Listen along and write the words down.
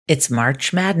It's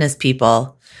March Madness,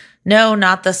 people. No,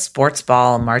 not the sports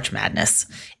ball March Madness.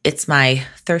 It's my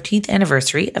 13th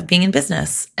anniversary of being in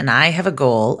business, and I have a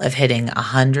goal of hitting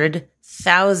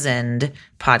 100,000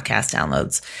 podcast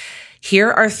downloads.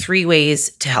 Here are 3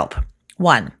 ways to help.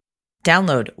 1,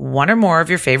 download 1 or more of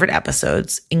your favorite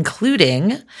episodes,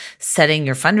 including setting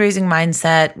your fundraising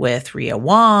mindset with Ria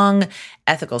Wong,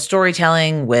 ethical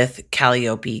storytelling with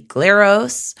Calliope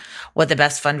Glaros, what the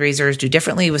best fundraisers do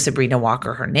differently with Sabrina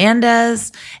Walker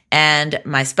Hernandez, and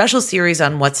my special series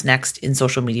on what's next in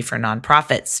social media for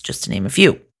nonprofits, just to name a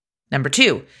few. Number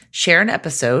 2, share an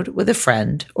episode with a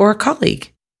friend or a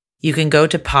colleague. You can go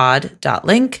to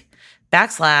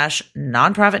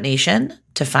pod.link/Nonprofit Nation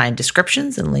to find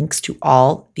descriptions and links to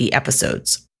all the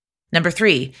episodes. Number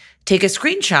 3, take a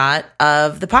screenshot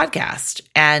of the podcast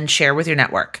and share with your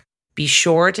network. Be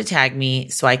sure to tag me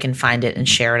so I can find it and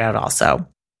share it out also.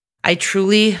 I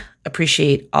truly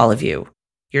appreciate all of you,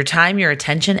 your time, your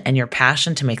attention, and your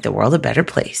passion to make the world a better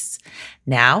place.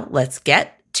 Now, let's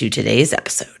get to today's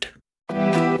episode.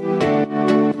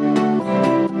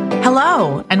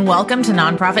 Hello, and welcome to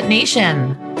Nonprofit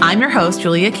Nation. I'm your host,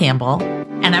 Julia Campbell,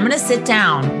 and I'm going to sit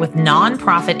down with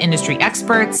nonprofit industry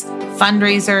experts,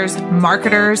 fundraisers,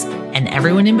 marketers, and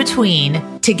everyone in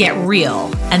between to get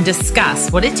real and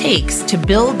discuss what it takes to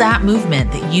build that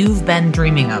movement that you've been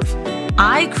dreaming of.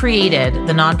 I created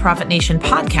the Nonprofit Nation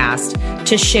podcast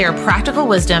to share practical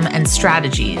wisdom and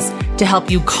strategies to help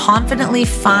you confidently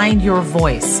find your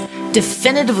voice,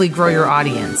 definitively grow your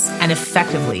audience, and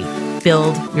effectively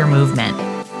build your movement.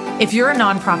 If you're a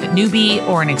nonprofit newbie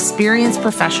or an experienced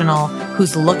professional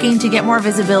who's looking to get more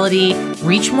visibility,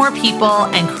 reach more people,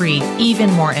 and create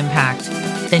even more impact,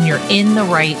 then you're in the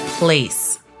right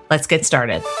place. Let's get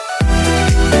started.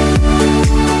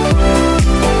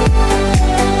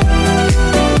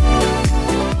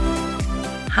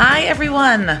 Hi,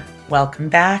 everyone. Welcome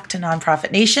back to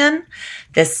Nonprofit Nation.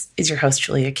 This is your host,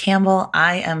 Julia Campbell.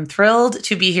 I am thrilled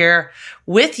to be here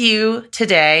with you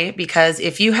today because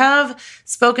if you have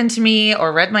spoken to me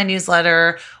or read my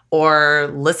newsletter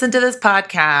or listened to this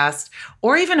podcast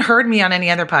or even heard me on any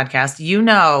other podcast, you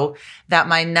know that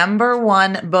my number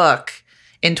 1 book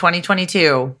in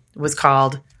 2022 was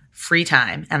called Free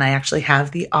Time. And I actually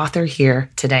have the author here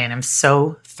today, and I'm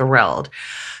so thrilled.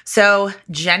 So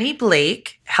Jenny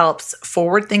Blake helps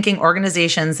forward-thinking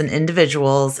organizations and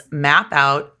individuals map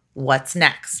out what's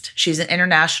next. She's an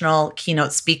international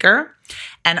keynote speaker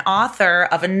and author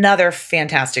of another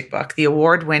fantastic book, the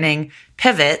award-winning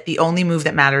Pivot, The Only Move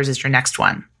That Matters Is Your Next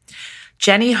One.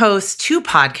 Jenny hosts 2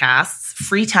 podcasts,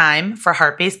 Free Time for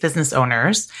heart-based business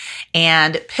owners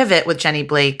and Pivot with Jenny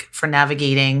Blake for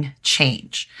navigating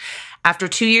change. After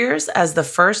 2 years as the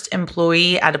first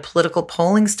employee at a political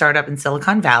polling startup in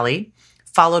Silicon Valley,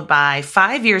 followed by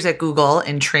 5 years at Google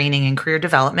in training and career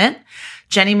development,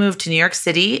 Jenny moved to New York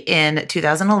City in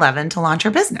 2011 to launch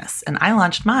her business, and I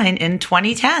launched mine in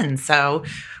 2010, so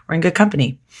we're in good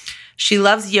company. She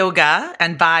loves yoga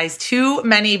and buys too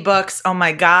many books. Oh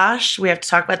my gosh, we have to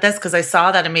talk about this because I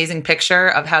saw that amazing picture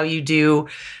of how you do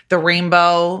the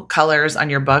rainbow colors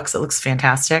on your books. It looks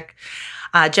fantastic.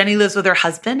 Jenny lives with her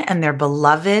husband and their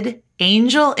beloved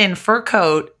angel in fur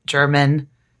coat German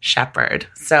Shepherd.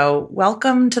 So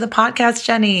welcome to the podcast,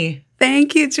 Jenny.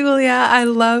 Thank you, Julia. I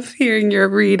love hearing your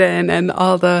read-in and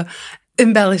all the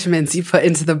embellishments you put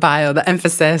into the bio, the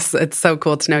emphasis. It's so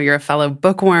cool to know you're a fellow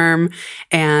bookworm,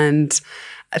 and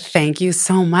thank you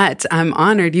so much. I'm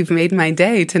honored. You've made my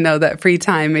day to know that Free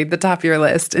Time made the top of your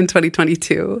list in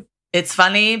 2022. It's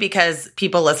funny because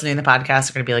people listening to the podcast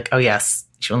are going to be like, oh yes,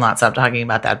 she will not stop talking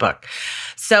about that book.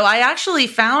 So I actually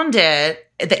found it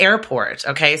at the airport.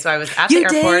 Okay. So I was at the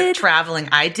airport traveling.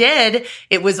 I did.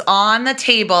 It was on the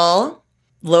table,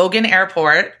 Logan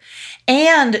Airport.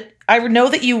 And I know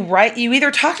that you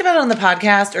either talked about it on the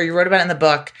podcast or you wrote about it in the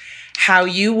book, how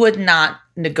you would not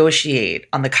negotiate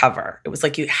on the cover. It was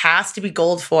like, it has to be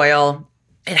gold foil.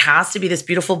 It has to be this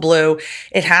beautiful blue.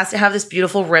 It has to have this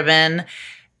beautiful ribbon.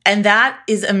 And that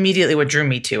is immediately what drew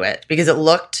me to it because it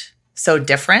looked so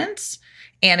different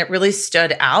and it really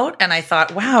stood out. And I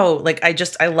thought, wow, like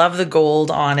I love the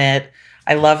gold on it.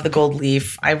 I love the gold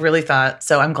leaf. I really thought,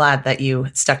 so I'm glad that you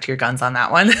stuck to your guns on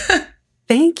that one.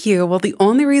 Thank you. Well, the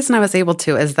only reason I was able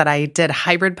to is that I did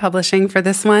hybrid publishing for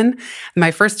this one. My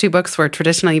first 2 books were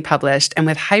traditionally published, and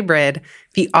with hybrid,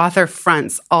 the author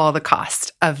fronts all the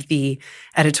cost of the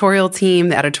editorial team,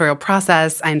 the editorial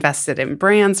process. I invested in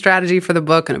brand strategy for the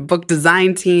book and a book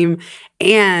design team,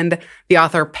 and the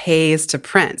author pays to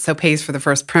print, so pays for the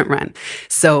first print run.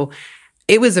 So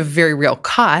it was a very real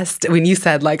cost when you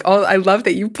said like, oh, I love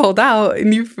that you pulled out,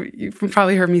 and you've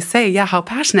probably heard me say, yeah, how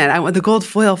passionate. The gold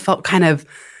foil felt kind of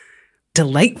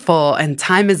delightful, and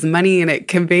time is money, and it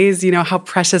conveys, how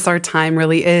precious our time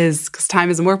really is, because time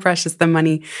is more precious than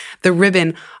money. The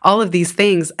ribbon, all of these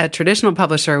things, a traditional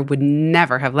publisher would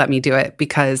never have let me do it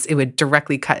because it would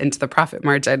directly cut into the profit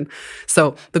margin.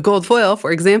 So the gold foil,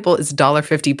 for example, is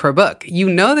 $1.50 per book.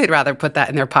 They'd rather put that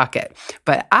in their pocket.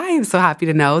 But I am so happy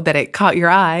to know that it caught your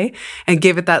eye and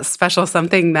gave it that special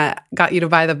something that got you to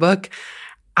buy the book.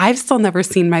 I've still never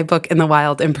seen my book in the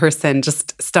wild in person,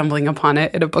 just stumbling upon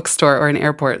it at a bookstore or an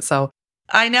airport. So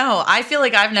I know. I feel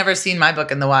like I've never seen my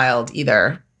book in the wild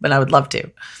either, but I would love to.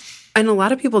 And a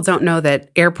lot of people don't know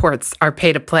that airports are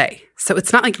pay to play. So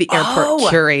it's not like the airport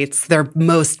curates their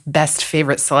best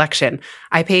favorite selection.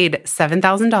 I paid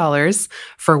 $7,000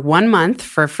 for 1 month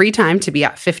for free time to be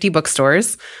at 50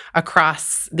 bookstores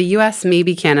across the US,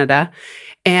 maybe Canada.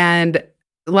 And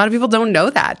a lot of people don't know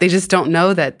that. They just don't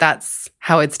know that that's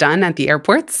how it's done at the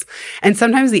airports. And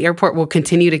sometimes the airport will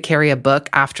continue to carry a book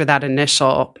after that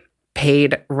initial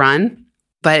paid run.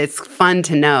 But it's fun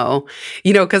to know,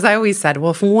 because I always said, well,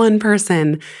 if one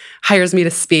person hires me to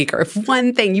speak, or if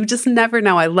one thing, you just never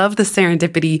know. I love the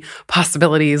serendipity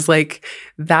possibilities. Like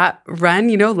that run,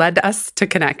 led us to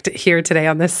connect here today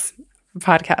on this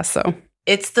podcast. So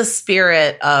it's the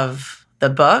spirit of the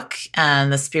book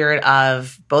and the spirit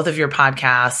of both of your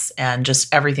podcasts and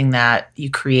just everything that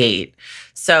you create.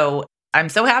 So I'm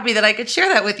so happy that I could share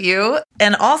that with you.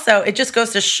 And also, it just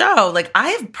goes to show, like,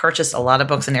 I've purchased a lot of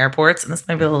books in airports, and this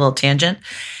might be a little tangent.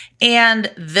 And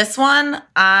this one,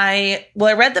 I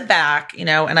read the back, and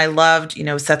I loved,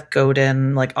 Seth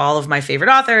Godin, like all of my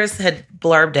favorite authors had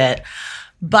blurbed it.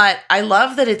 But I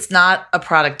love that it's not a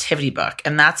productivity book.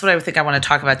 And that's what I think I want to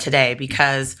talk about today,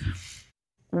 because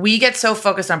we get so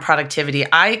focused on productivity.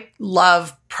 I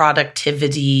love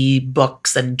productivity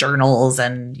books and journals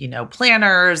and,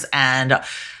 planners and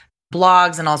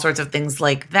blogs and all sorts of things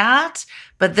like that.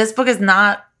 But this book is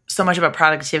not so much about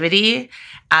productivity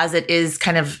as it is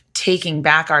kind of taking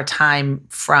back our time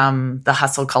from the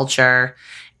hustle culture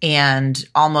and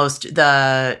almost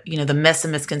the myths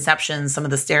and misconceptions, some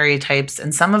of the stereotypes,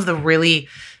 and some of the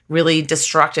really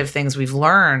destructive things we've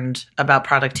learned about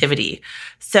productivity.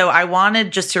 So I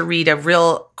wanted just to read a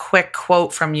real quick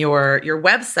quote from your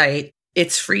website.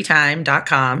 It's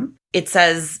freetime.com. It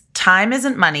says, "Time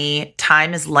isn't money,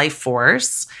 time is life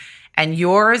force, and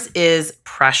yours is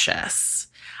precious.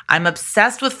 I'm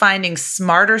obsessed with finding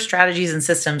smarter strategies and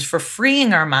systems for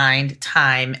freeing our mind,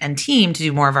 time, and team to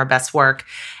do more of our best work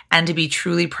and to be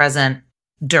truly present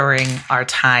during our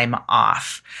time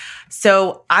off."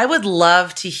 So I would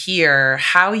love to hear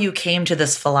how you came to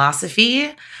this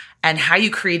philosophy and how you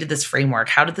created this framework.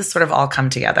 How did this sort of all come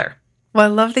together? Well, I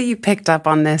love that you picked up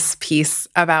on this piece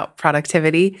about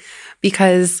productivity,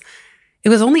 because it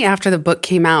was only after the book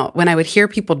came out, when I would hear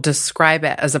people describe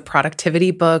it as a productivity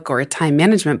book or a time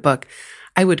management book,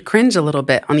 I would cringe a little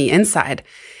bit on the inside.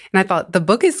 And I thought, the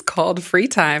book is called Free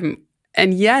Time.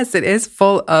 And yes, it is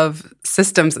full of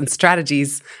systems and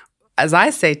strategies, as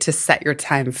I say, to set your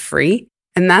time free.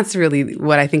 And that's really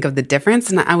what I think of the difference.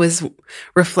 And I was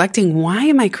reflecting, why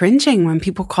am I cringing when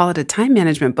people call it a time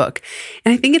management book?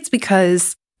 And I think it's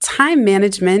because time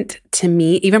management, to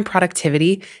me, even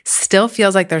productivity, still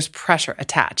feels like there's pressure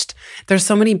attached. There's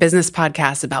so many business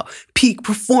podcasts about peak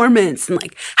performance and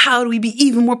like, how do we be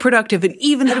even more productive and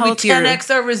even healthier? How do we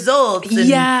 10x our results?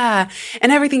 Yeah.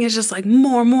 And everything is just like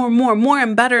more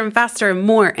and better and faster and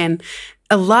more. And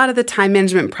a lot of the time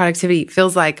management and productivity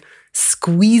feels like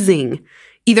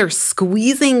either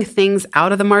squeezing things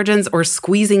out of the margins or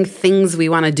squeezing things we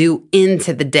want to do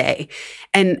into the day.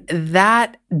 And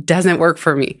that doesn't work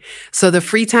for me. So the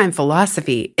free time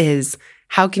philosophy is,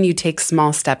 how can you take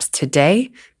small steps today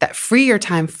that free your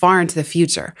time far into the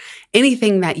future?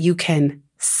 Anything that you can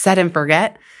set and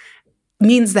forget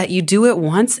means that you do it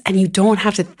once and you don't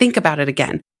have to think about it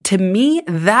again. To me,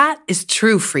 that is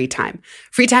true free time.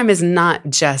 Free time is not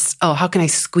just, how can I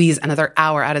squeeze another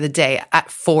hour out of the day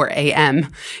at 4 a.m.,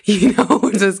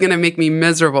 which is going to make me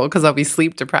miserable because I'll be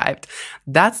sleep deprived.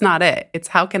 That's not it. It's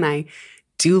how can I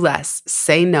do less,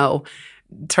 say no,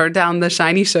 turn down the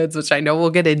shiny shoulds, which I know we'll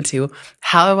get into.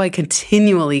 How do I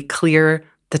continually clear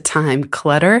the time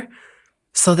clutter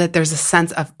so that there's a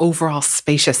sense of overall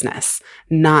spaciousness,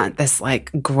 not this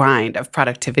like grind of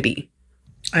productivity?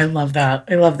 I love that.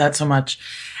 I love that so much.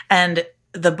 And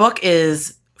the book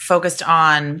is focused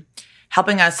on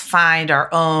helping us find our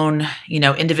own,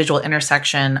 individual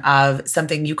intersection of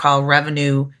something you call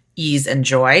revenue, ease, and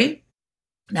joy.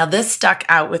 Now, this stuck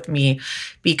out with me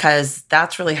because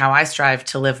that's really how I strive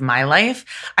to live my life.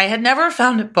 I had never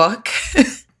found a book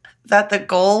that the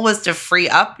goal was to free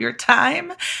up your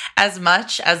time as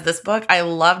much as this book. I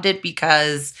loved it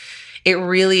because it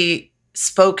really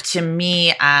spoke to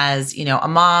me as, a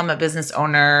mom, a business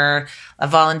owner, a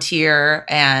volunteer,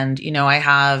 and, I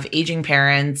have aging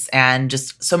parents and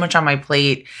just so much on my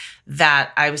plate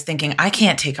that I was thinking, I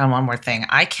can't take on one more thing.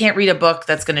 I can't read a book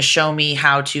that's going to show me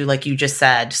how to, like you just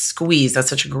said, squeeze. That's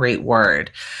such a great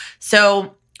word.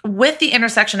 So with the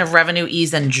intersection of revenue,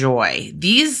 ease, and joy,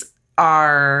 these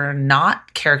are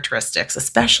not characteristics,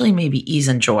 especially maybe ease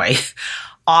and joy,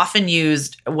 often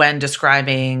used when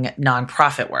describing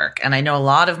nonprofit work. And I know a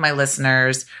lot of my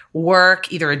listeners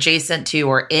work either adjacent to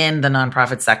or in the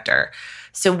nonprofit sector.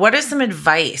 So what is some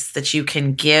advice that you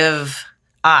can give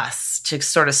us to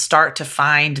sort of start to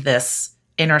find this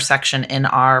intersection in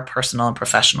our personal and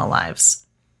professional lives?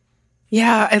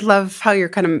 Yeah, I love how you're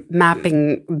kind of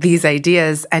mapping these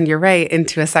ideas, and you're right,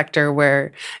 into a sector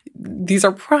where these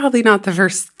are probably not the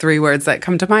first three words that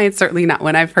come to mind, certainly not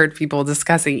when I've heard people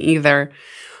discussing either.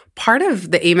 Part of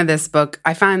the aim of this book,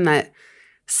 I find that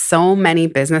so many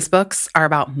business books are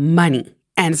about money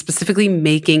and specifically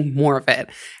making more of it.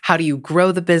 How do you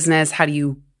grow the business? How do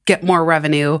you get more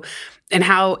revenue? And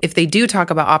how, if they do talk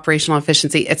about operational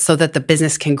efficiency, it's so that the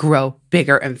business can grow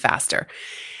bigger and faster.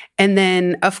 And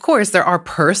then, of course, there are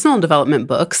personal development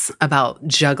books about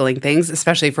juggling things,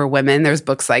 especially for women. There's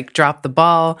books like Drop the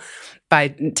Ball by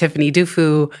Tiffany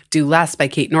Dufu, Do Less by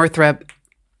Kate Northrup.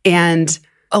 And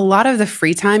a lot of the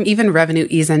free time, even revenue,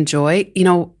 ease, and joy,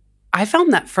 I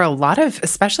found that for a lot of,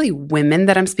 especially women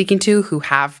that I'm speaking to who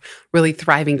have really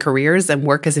thriving careers and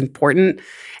work is important,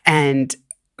 and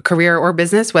career or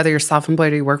business, whether you're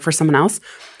self-employed or you work for someone else,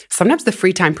 sometimes the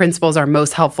free time principles are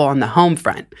most helpful on the home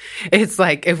front. It's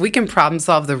like, if we can problem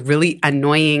solve the really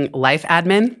annoying life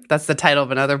admin, that's the title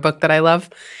of another book that I love.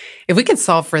 If we can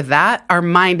solve for that, our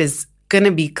mind is going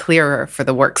to be clearer for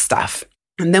the work stuff.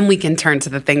 And then we can turn to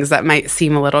the things that might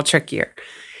seem a little trickier.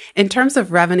 In terms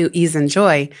of revenue, ease, and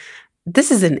joy,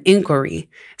 this is an inquiry.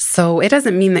 So it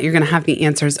doesn't mean that you're going to have the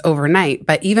answers overnight,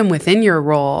 but even within your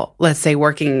role, let's say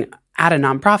working at a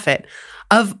nonprofit,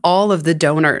 of all of the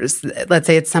donors, let's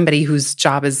say it's somebody whose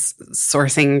job is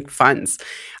sourcing funds,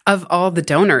 of all the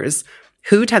donors,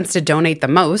 who tends to donate the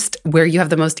most, where you have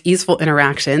the most easeful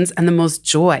interactions and the most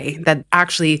joy that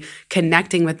actually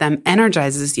connecting with them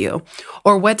energizes you,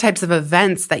 or what types of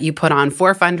events that you put on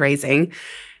for fundraising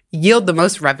yield the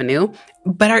most revenue,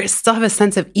 but still have a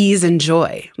sense of ease and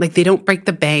joy. Like they don't break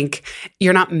the bank.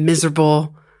 You're not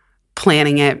miserable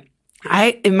planning it.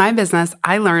 In my business,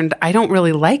 I learned I don't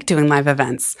really like doing live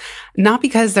events, not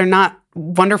because they're not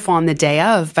wonderful on the day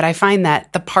of, but I find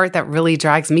that the part that really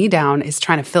drags me down is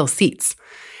trying to fill seats.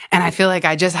 And I feel like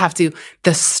I just have to,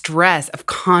 the stress of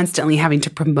constantly having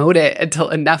to promote it until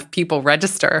enough people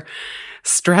register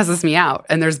stresses me out,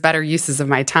 and there's better uses of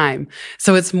my time.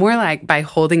 So it's more like by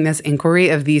holding this inquiry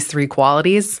of these three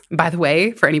qualities, by the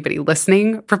way, for anybody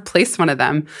listening, replace one of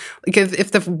them. Like if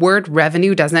the word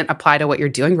revenue doesn't apply to what you're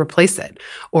doing, replace it.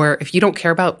 Or if you don't care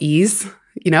about ease,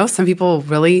 some people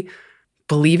really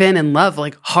believe in and love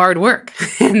like hard work.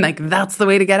 And like, that's the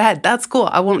way to get ahead. That's cool.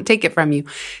 I won't take it from you.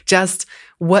 Just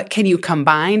what can you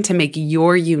combine to make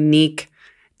your unique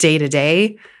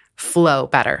day-to-day flow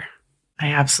better?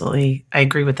 I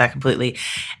agree with that completely.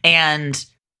 And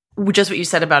just what you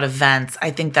said about events,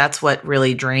 I think that's what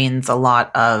really drains a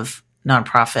lot of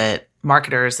nonprofit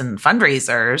marketers and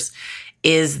fundraisers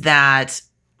is that,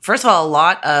 first of all, a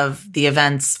lot of the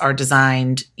events are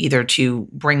designed either to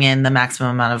bring in the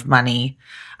maximum amount of money.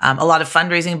 A lot of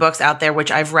fundraising books out there, which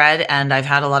I've read, and I've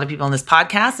had a lot of people on this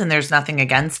podcast, and there's nothing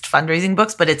against fundraising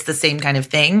books, but it's the same kind of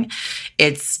thing.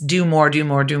 It's do more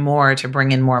to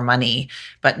bring in more money,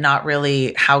 but not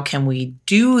really how can we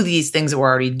do these things that we're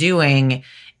already doing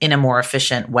in a more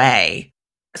efficient way.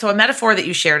 So a metaphor that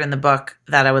you shared in the book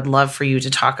that I would love for you to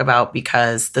talk about,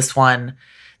 because this one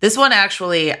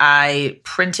actually I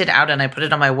printed out and I put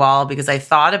it on my wall because I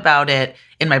thought about it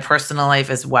in my personal life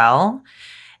as well.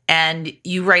 And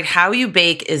you write, how you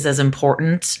bake is as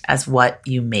important as what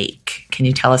you make. Can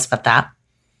you tell us about that?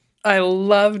 I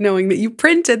love knowing that you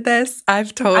printed this.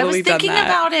 I've totally done that. I was thinking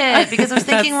about it because I was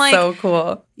thinking like, so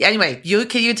cool. Anyway,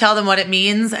 can you tell them what it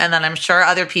means? And then I'm sure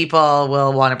other people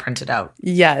will want to print it out.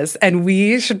 Yes. And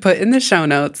we should put in the show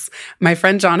notes. My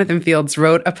friend Jonathan Fields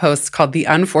wrote a post called The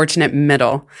Unfortunate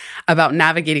Middle about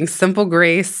navigating simple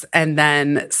grace and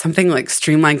then something like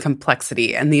streamlined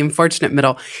complexity and the unfortunate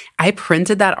middle. I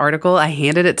printed that article. I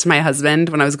handed it to my husband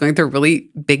when I was going through a really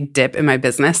big dip in my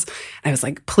business. I was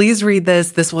like, please read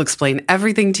this. This will explain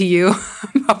everything to you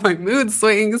about my mood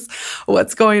swings,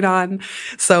 what's going on.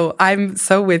 So I'm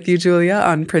so with you, Julia,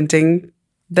 on printing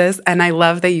this. And I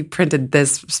love that you printed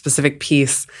this specific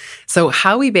piece. So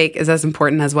how we bake is as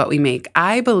important as what we make.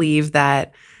 I believe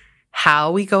that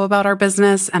how we go about our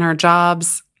business and our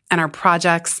jobs and our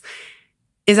projects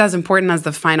is as important as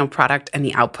the final product and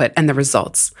the output and the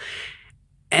results.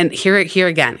 And here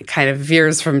again, it kind of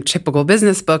veers from typical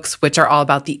business books, which are all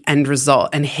about the end result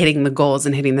and hitting the goals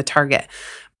and hitting the target.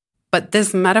 But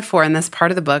this metaphor in this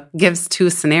part of the book gives two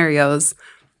scenarios.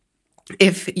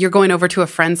 If you're going over to a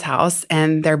friend's house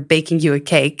and they're baking you a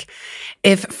cake,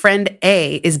 if friend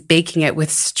A is baking it with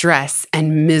stress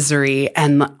and misery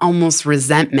and almost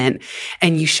resentment,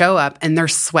 and you show up and they're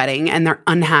sweating and they're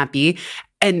unhappy,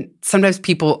 and sometimes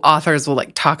authors will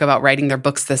like talk about writing their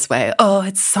books this way. Oh,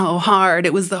 it's so hard.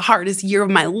 It was the hardest year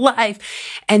of my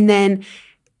life. And then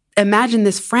imagine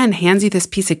this friend hands you this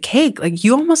piece of cake. Like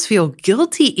you almost feel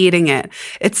guilty eating it.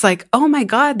 It's like, oh my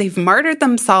God, they've martyred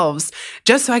themselves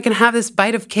just so I can have this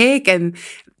bite of cake. And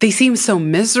they seem so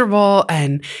miserable.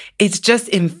 And it's just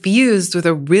infused with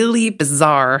a really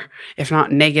bizarre, if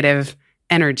not negative,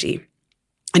 energy.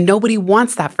 And nobody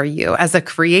wants that for you as a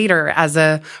creator, as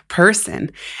a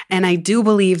person. And I do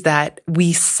believe that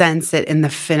we sense it in the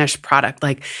finished product.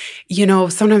 Like,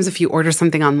 sometimes if you order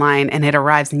something online and it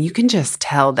arrives and you can just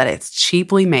tell that it's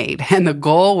cheaply made and the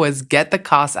goal was get the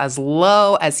cost as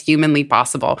low as humanly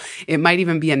possible. It might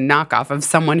even be a knockoff of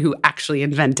someone who actually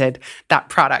invented that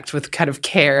product with kind of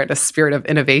care and a spirit of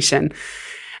innovation.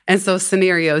 And so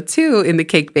scenario 2 in the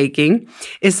cake baking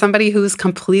is somebody who's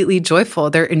completely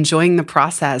joyful. They're enjoying the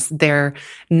process. They're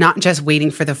not just waiting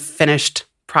for the finished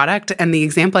product. And the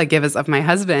example I give is of my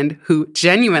husband, who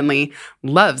genuinely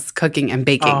loves cooking and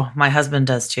baking. Oh, my husband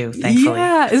does too, thankfully.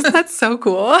 Yeah, isn't that so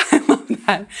cool? I love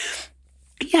that.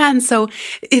 Yeah, and so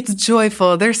it's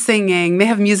joyful. They're singing. They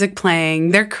have music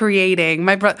playing. They're creating.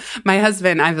 My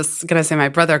husband, I was going to say my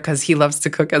brother because he loves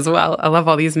to cook as well. I love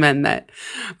all these men that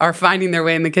are finding their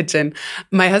way in the kitchen.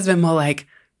 My husband will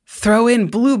throw in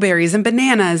blueberries and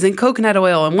bananas and coconut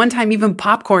oil and one time even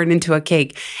popcorn into a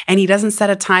cake. And he doesn't set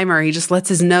a timer. He just lets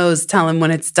his nose tell him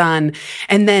when it's done.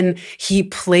 And then he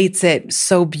plates it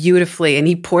so beautifully and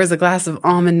he pours a glass of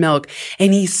almond milk.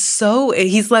 And he's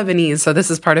Lebanese, so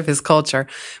this is part of his culture.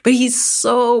 But he's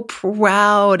so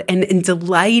proud and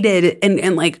delighted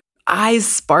and eyes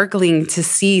sparkling to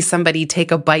see somebody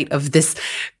take a bite of this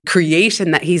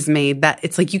creation that he's made, that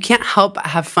it's like you can't help but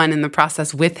have fun in the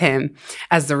process with him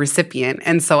as the recipient.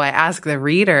 And so I ask the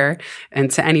reader and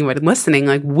to anyone listening,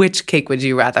 which cake would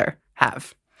you rather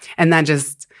have? And that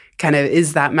just kind of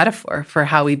is that metaphor for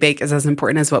how we bake is as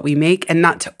important as what we make, and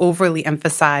not to overly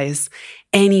emphasize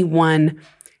any one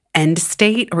end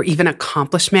state or even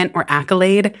accomplishment or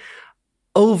accolade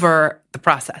over the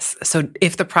process. So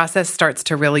if the process starts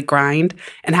to really grind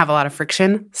and have a lot of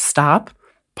friction, stop,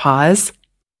 pause,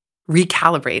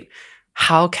 recalibrate.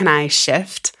 How can I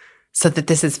shift so that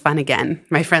this is fun again?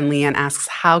 My friend Leanne asks,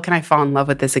 how can I fall in love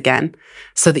with this again?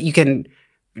 So that you can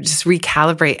just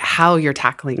recalibrate how you're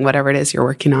tackling whatever it is you're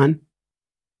working on.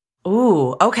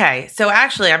 Ooh, okay. So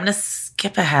actually, I'm going to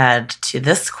skip ahead to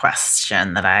this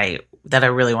question that I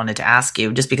really wanted to ask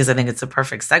you, just because I think it's a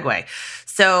perfect segue.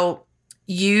 So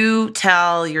you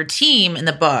tell your team in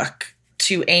the book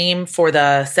to aim for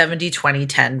the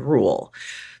 70-20-10 rule.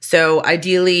 So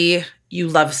ideally, you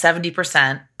love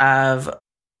 70% of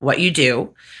what you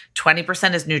do,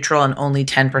 20% is neutral, and only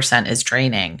 10% is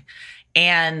draining.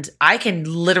 And I can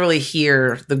literally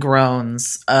hear the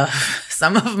groans of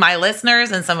some of my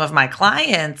listeners and some of my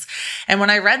clients. And when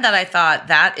I read that, I thought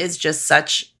that is just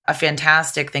such a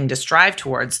fantastic thing to strive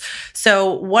towards.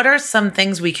 So what are some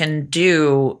things we can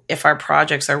do if our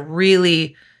projects are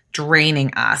really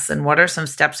draining us? And what are some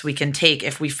steps we can take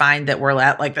if we find that we're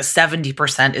at the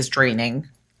 70% is draining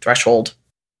threshold?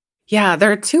 Yeah,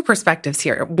 there are two perspectives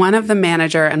here, one of the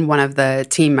manager and one of the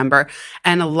team member.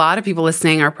 And a lot of people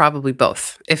listening are probably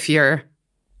both, if you're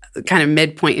kind of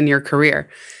midpoint in your career.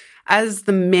 As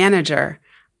the manager,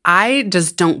 I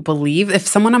just don't believe if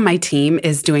someone on my team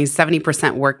is doing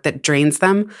 70% work that drains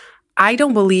them, I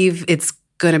don't believe it's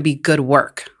going to be good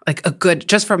work,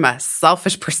 just from a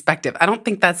selfish perspective. I don't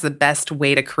think that's the best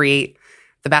way to create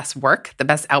the best work, the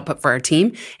best output for our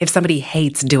team if somebody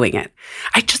hates doing it.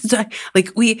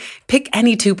 We pick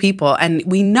any two people and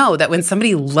we know that when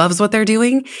somebody loves what they're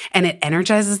doing and it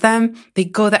energizes them, they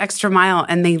go the extra mile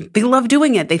and they love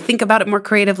doing it. They think about it more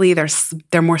creatively.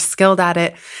 They're more skilled at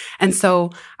it. And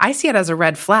so I see it as a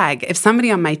red flag. If somebody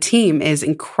on my team is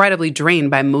incredibly drained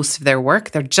by most of their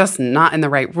work, they're just not in the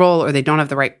right role or they don't have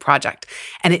the right project.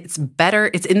 And it's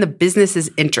in the business's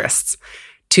interests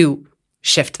to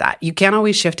shift that. You can't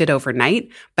always shift it overnight,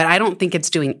 but I don't think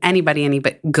it's doing anybody any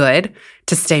good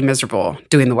to stay miserable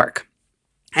doing the work.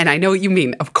 And I know what you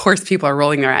mean. Of course, people are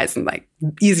rolling their eyes and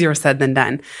easier said than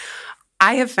done.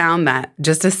 I have found that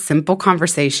just a simple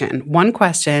conversation, one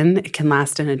question, it can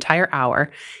last an entire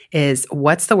hour, is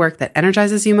what's the work that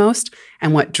energizes you most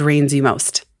and what drains you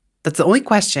most? That's the only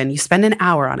question. You spend an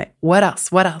hour on it. What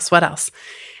else? What else? What else?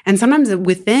 And sometimes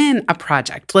within a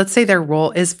project, let's say their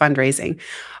role is fundraising.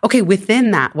 Okay,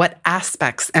 within that, what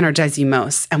aspects energize you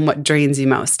most and what drains you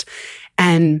most?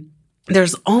 And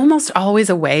there's almost always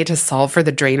a way to solve for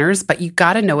the drainers, but you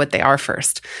got to know what they are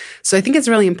first. So I think it's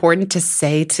really important to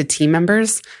say to team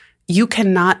members, you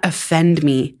cannot offend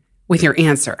me with your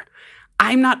answer.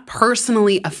 I'm not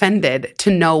personally offended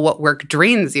to know what work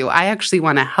drains you. I actually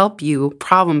want to help you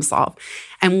problem solve.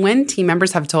 And when team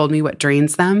members have told me what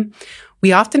drains them,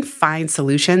 we often find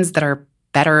solutions that are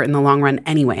better in the long run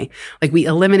anyway. We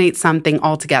eliminate something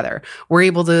altogether. We're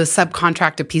able to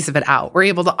subcontract a piece of it out. We're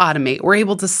able to automate. We're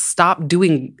able to stop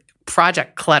doing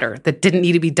project clutter that didn't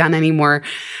need to be done anymore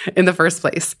in the first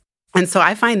place. And so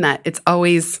I find that it's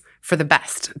always for the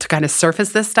best to kind of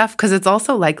surface this stuff because it's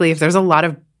also likely if there's a lot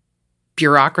of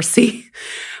bureaucracy,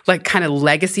 kind of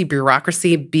legacy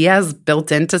bureaucracy, BS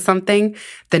built into something,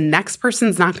 the next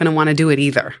person's not going to want to do it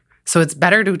either. So it's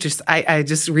better to I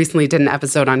just recently did an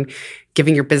episode on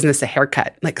giving your business a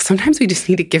haircut. Sometimes we just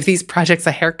need to give these projects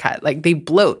a haircut. They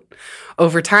bloat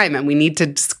over time and we need to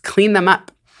just clean them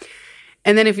up.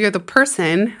 And then if you're the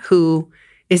person who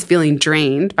is feeling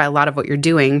drained by a lot of what you're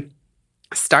doing,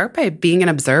 start by being an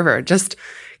observer. Just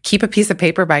keep a piece of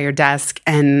paper by your desk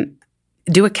and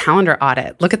do a calendar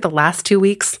audit. Look at the last 2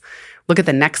 weeks, look at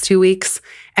the next 2 weeks,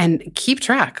 and keep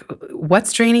track.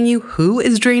 What's draining you? Who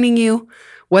is draining you?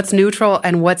 What's neutral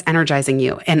and what's energizing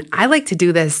you? And I like to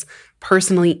do this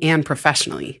personally and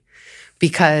professionally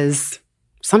because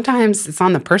sometimes it's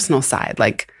on the personal side.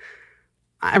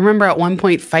 I remember at one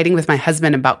point fighting with my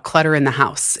husband about clutter in the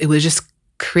house. It was just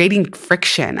creating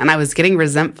friction and I was getting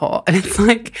resentful. And it's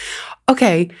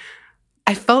okay,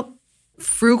 I felt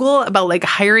frugal about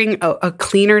hiring a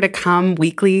cleaner to come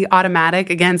weekly, automatic,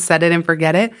 again, set it and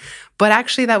forget it. But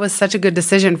actually that was such a good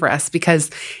decision for us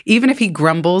because even if he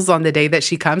grumbles on the day that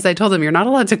she comes, I told him, you're not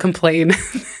allowed to complain.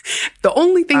 The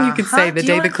only thing you can say the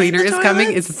day the cleaner is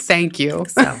coming is thank you.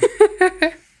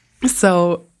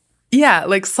 So yeah,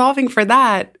 solving for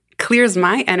that clears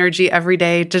my energy every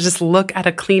day to just look at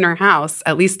a cleaner house,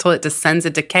 at least till it descends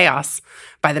into chaos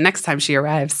by the next time she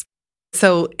arrives.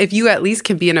 So if you at least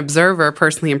can be an observer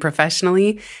personally and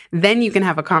professionally, then you can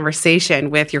have a conversation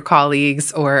with your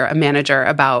colleagues or a manager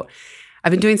about,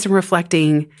 I've been doing some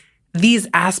reflecting. These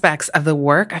aspects of the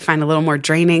work I find a little more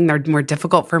draining. They're more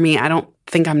difficult for me. I don't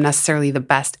think I'm necessarily the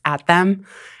best at them.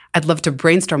 I'd love to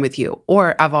brainstorm with you.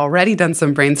 Or I've already done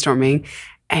some brainstorming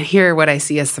and here are what I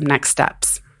see as some next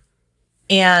steps.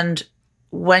 And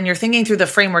when you're thinking through the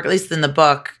framework, at least in the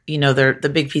book,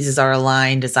 the big pieces are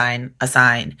align, design,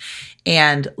 assign,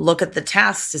 and look at the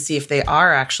tasks to see if they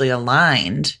are actually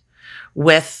aligned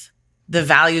with the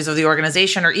values of the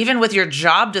organization or even with your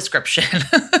job description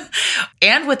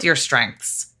and with your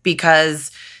strengths. Because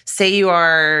say you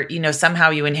are,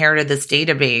 somehow you inherited this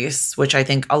database, which I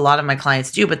think a lot of my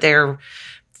clients do, but they're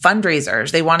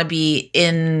fundraisers. They want to be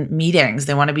in meetings.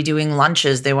 They want to be doing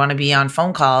lunches. They want to be on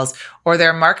phone calls, or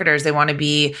they're marketers. They want to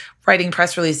be writing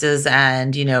press releases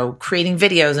and, creating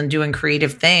videos and doing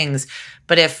creative things.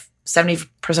 But if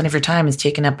 70% of your time is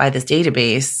taken up by this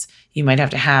database, you might have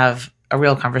to have a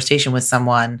real conversation with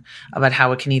someone about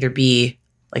how it can either be,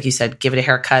 like you said, give it a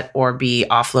haircut or be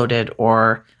offloaded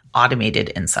or automated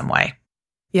in some way.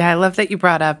 Yeah, I love that you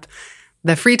brought up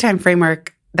the free time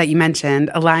framework that you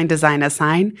mentioned, align, design,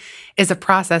 assign, is a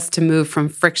process to move from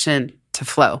friction to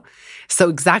flow. So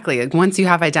exactly, once you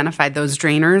have identified those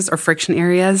drainers or friction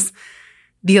areas,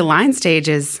 the align stage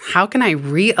is how can I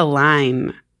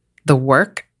realign the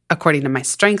work according to my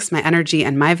strengths, my energy,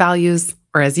 and my values,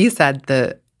 or as you said,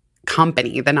 the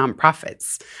company, the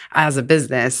nonprofits as a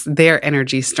business, their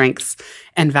energy, strengths,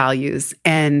 and values.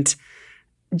 And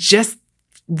just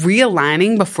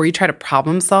realigning before you try to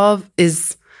problem solve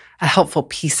is a helpful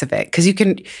piece of it. Because you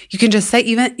can just say,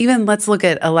 even let's look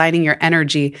at aligning your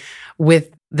energy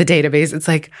with the database. It's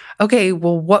like, okay,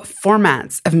 well, what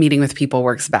formats of meeting with people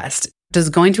works best? Does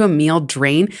going to a meal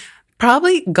drain?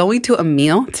 Probably going to a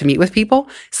meal to meet with people.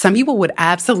 Some people would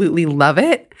absolutely love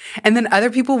it. And then other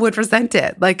people would resent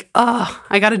it. Like, oh,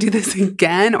 I got to do this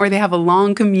again. Or they have a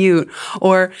long commute.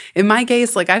 Or in my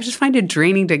case, like I just find it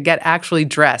draining to get actually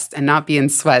dressed and not be in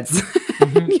sweats.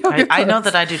 I know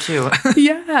that I do too.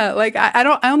 Yeah. Like I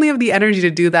only have the energy to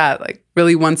do that like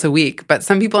really once a week. But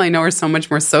some people I know are so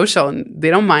much more social and they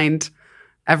don't mind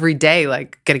every day,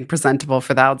 like getting presentable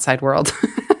for the outside world.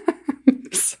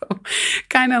 So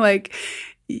kind of like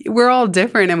we're all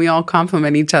different and we all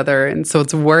complement each other. And so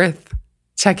it's worth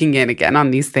checking in again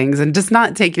on these things and just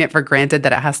not taking it for granted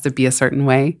that it has to be a certain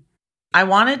way. I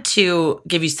wanted to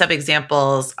give you some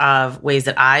examples of ways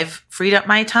that I've freed up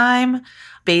my time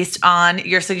based on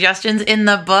your suggestions in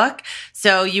the book.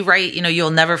 So you write,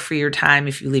 you'll never free your time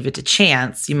if you leave it to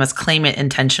chance. You must claim it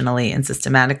intentionally and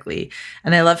systematically.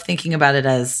 And I love thinking about it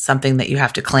as something that you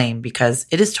have to claim because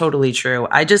it is totally true.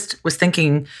 I just was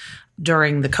thinking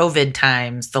during the COVID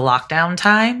times, the lockdown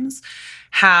times,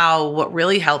 how what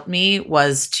really helped me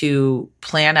was to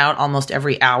plan out almost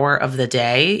every hour of the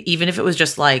day, even if it was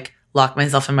just like lock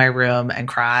myself in my room and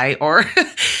cry or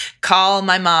call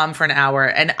my mom for an hour.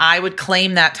 And I would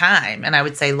claim that time and I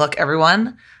would say, look,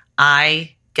 everyone,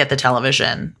 I get the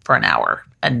television for an hour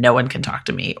and no one can talk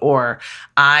to me. Or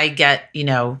I get,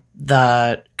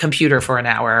 the computer for an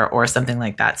hour or something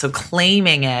like that. So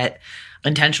claiming it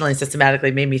intentionally and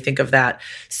systematically made me think of that.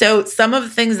 So some of the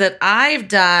things that I've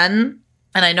done,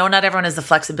 and I know not everyone has the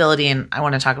flexibility, and I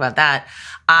want to talk about that.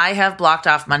 I have blocked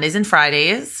off Mondays and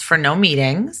Fridays for no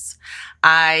meetings.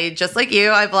 Just like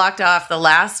you, I blocked off the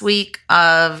last week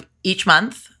of each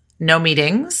month, no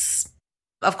meetings.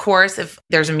 Of course, if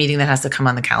there's a meeting that has to come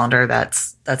on the calendar,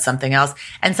 that's something else.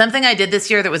 And something I did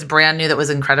this year that was brand new, that was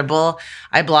incredible.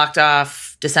 I blocked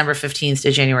off December 15th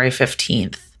to January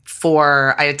 15th.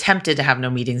 I attempted to have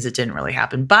no meetings. It didn't really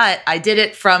happen, but I did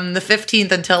it from the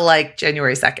 15th until like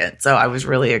January 2nd. So I was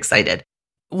really excited.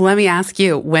 Let me ask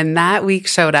you, when that week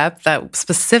showed up, that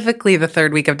specifically the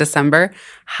third week of December,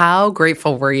 how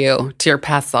grateful were you to your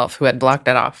past self who had blocked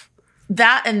it off?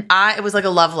 That and it was like a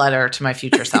love letter to my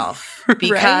future self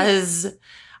because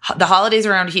the holidays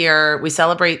around here, we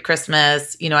celebrate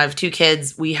Christmas. I have 2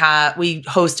 kids. We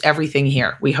host everything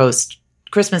here. We host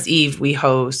Christmas Eve, we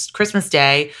host Christmas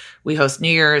Day, we host New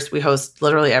Year's, we host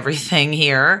literally everything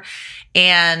here.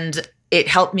 And it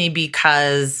helped me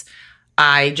because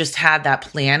I just had that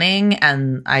planning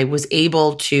and I was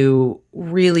able to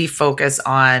really focus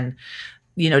on,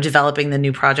 developing the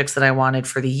new projects that I wanted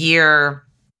for the year.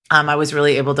 I was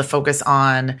really able to focus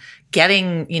on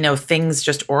getting, things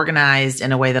just organized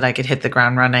in a way that I could hit the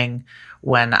ground running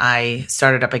when I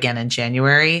started up again in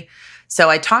January. So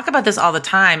I talk about this all the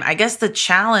time. I guess the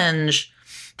challenge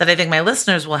that I think my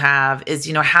listeners will have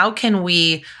is, how can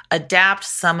we adapt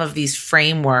some of these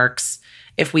frameworks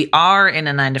if we are in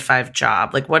a 9-to-5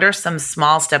 job? Like, what are some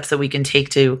small steps that we can take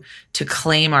to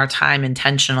claim our time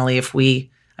intentionally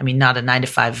not a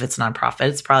 9-to-5 if it's nonprofit.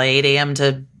 It's probably 8 a.m.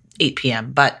 to 8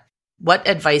 p.m. But what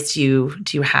advice do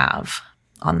you have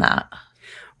on that?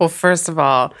 Well, first of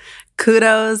all,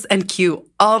 kudos and cue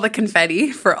all the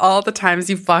confetti for all the times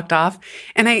you've blocked off.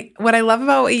 And what I love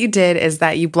about what you did is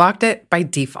that you blocked it by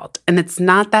default. And it's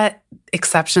not that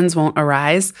exceptions won't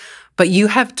arise, but you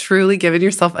have truly given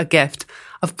yourself a gift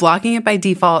of blocking it by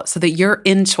default so that you're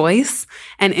in choice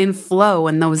and in flow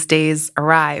when those days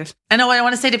arrive. I know what I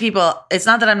want to say to people. It's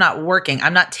not that I'm not working.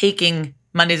 I'm not taking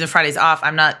Mondays and Fridays off.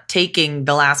 I'm not taking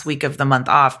the last week of the month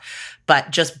off,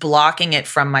 but just blocking it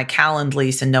from my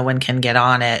Calendly so no one can get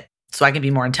on it, so I can be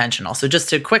more intentional. So just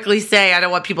to quickly say, I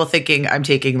don't want people thinking I'm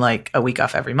taking like a week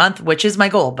off every month, which is my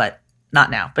goal, but not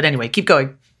now. But anyway, keep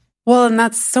going. Well, and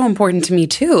that's so important to me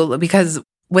too, because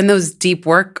when those deep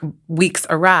work weeks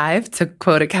arrive, to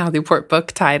quote a Cal Newport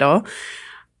book title,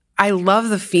 I love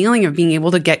the feeling of being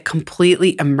able to get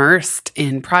completely immersed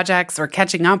in projects or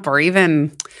catching up or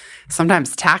even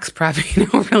sometimes tax prep,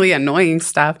 really annoying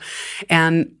stuff.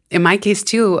 And in my case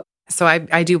too, so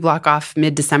I do block off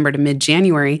mid-December to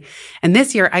mid-January. And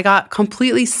this year I got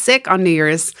completely sick on New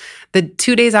Year's. The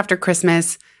 2 days after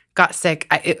Christmas, got sick.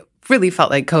 It really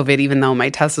felt like COVID, even though my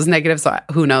test was negative, so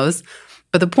who knows.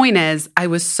 But the point is, I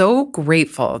was so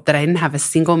grateful that I didn't have a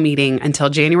single meeting until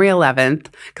January 11th,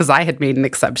 because I had made an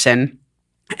exception.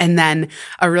 And then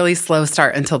a really slow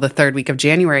start until the third week of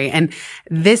January. And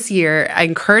this year, I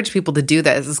encourage people to do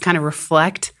this, is kind of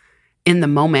reflect in the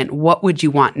moment, what would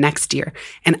you want next year?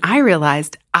 And I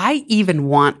realized I even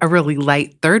want a really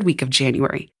light third week of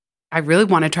January. I really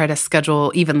want to try to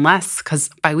schedule even less because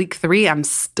by week 3, I'm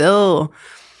still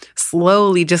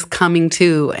slowly just coming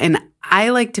to. And I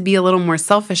like to be a little more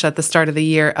selfish at the start of the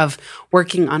year of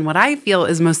working on what I feel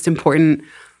is most important,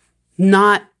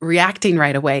 not reacting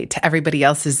right away to everybody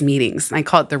else's meetings. And I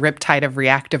call it the riptide of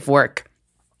reactive work.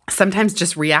 Sometimes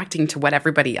just reacting to what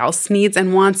everybody else needs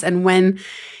and wants, and when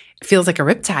it feels like a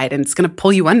riptide and it's going to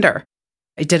pull you under.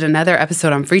 I did another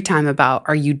episode on Free Time about,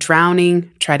 are you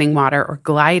drowning, treading water, or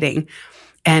gliding?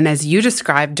 And as you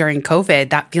described during COVID,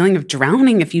 that feeling of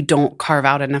drowning if you don't carve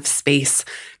out enough space,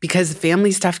 because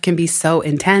family stuff can be so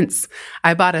intense.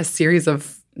 I bought a series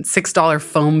of $6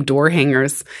 foam door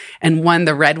hangers, and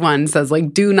the red one says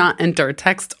like, do not enter,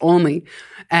 text only.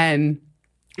 And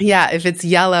yeah, if it's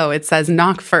yellow, it says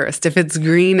knock first. If it's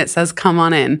green, it says come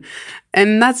on in.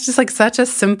 And that's just like such a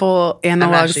simple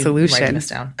analog solution. Writing this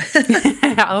down.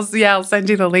 I'll send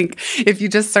you the link if you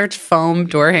just search foam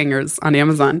door hangers on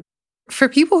Amazon. For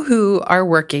people who are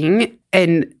working,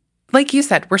 and like you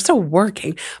said, we're still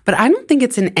working, but I don't think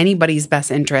it's in anybody's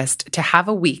best interest to have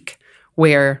a week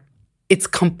where it's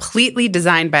completely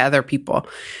designed by other people.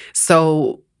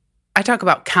 So I talk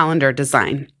about calendar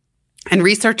design. And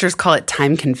researchers call it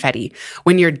time confetti,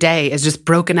 when your day is just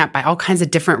broken up by all kinds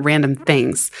of different random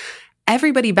things.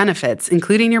 Everybody benefits,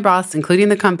 including your boss, including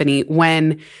the company,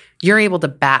 when you're able to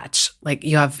batch. Like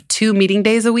you have 2 meeting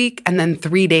days a week and then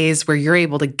 3 days where you're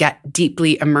able to get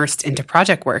deeply immersed into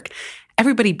project work.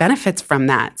 Everybody benefits from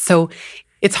that. So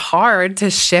it's hard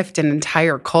to shift an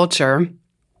entire culture,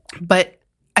 but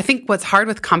I think what's hard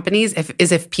with companies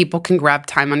is if people can grab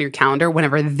time on your calendar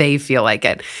whenever they feel like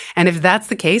it. And if that's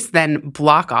the case, then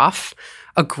block off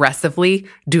aggressively,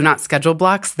 do not schedule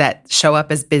blocks that show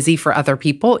up as busy for other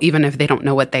people, even if they don't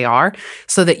know what they are,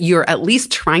 so that you're at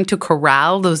least trying to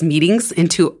corral those meetings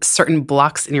into certain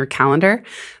blocks in your calendar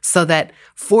so that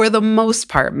for the most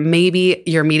part, maybe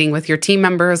you're meeting with your team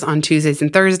members on Tuesdays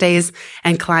and Thursdays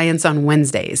and clients on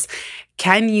Wednesdays.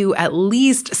 Can you at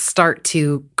least start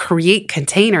to create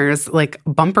containers like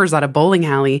bumpers at a bowling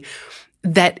alley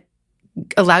that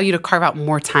allow you to carve out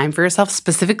more time for yourself,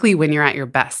 specifically when you're at your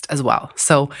best as well?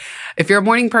 So if you're a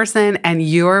morning person and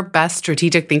your best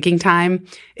strategic thinking time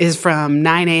is from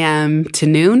 9 a.m. to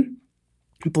noon,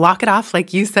 block it off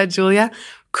like you said, Julia.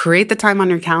 Create the time on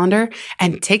your calendar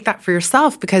and take that for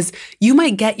yourself, because you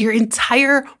might get your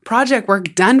entire project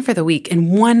work done for the week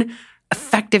in one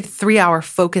effective 3-hour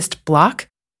focused block.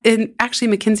 And actually,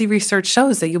 McKinsey research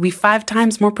shows that you'll be 5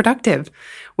 times more productive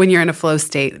when you're in a flow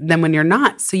state than when you're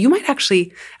not. So you might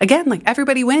actually, again, like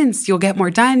everybody wins. You'll get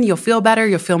more done. You'll feel better.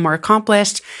 You'll feel more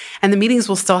accomplished. And the meetings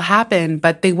will still happen,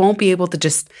 but they won't be able to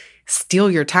just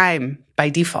steal your time by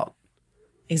default.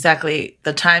 Exactly.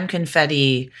 The time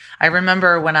confetti. I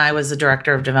remember when I was a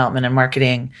director of development and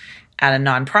marketing at a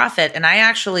nonprofit, and I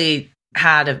actually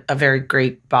had a very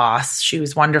great boss. She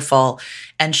was wonderful.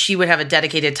 And she would have a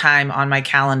dedicated time on my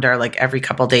calendar, like every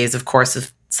couple of days. Of course,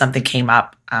 if something came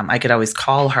up, I could always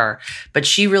call her. But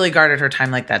she really guarded her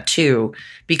time like that too,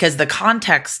 because the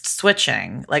context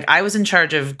switching, like I was in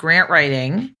charge of grant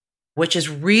writing, which is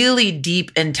really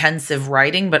deep, intensive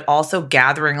writing, but also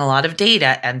gathering a lot of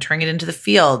data, entering it into the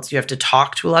fields. You have to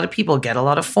talk to a lot of people, get a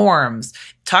lot of forms,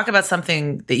 talk about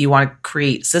something that you want to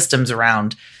create systems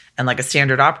around, and like a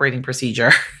standard operating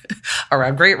procedure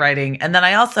around great writing. And then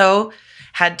I also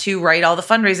had to write all the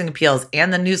fundraising appeals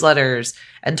and the newsletters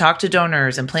and talk to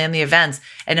donors and plan the events.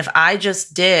 And if I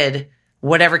just did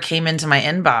whatever came into my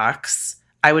inbox,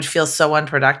 I would feel so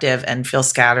unproductive and feel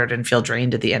scattered and feel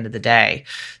drained at the end of the day.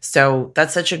 So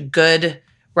that's such a good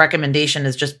recommendation,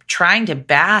 is just trying to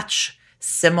batch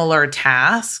similar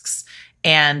tasks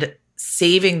and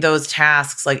saving those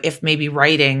tasks. Like if maybe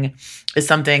writing is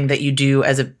something that you do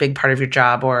as a big part of your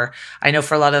job, or I know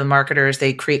for a lot of the marketers,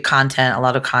 they create content, a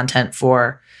lot of content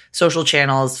for social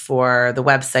channels, for the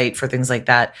website, for things like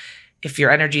that. If your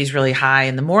energy is really high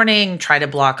in the morning, try to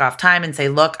block off time and say,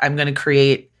 look, I'm going to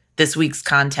create this week's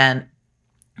content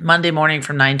Monday morning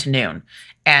from 9 to noon,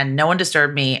 and no one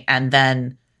disturb me. And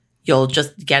then you'll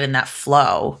just get in that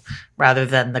flow rather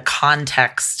than the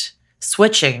context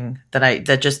switching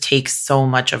that just takes so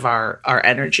much of our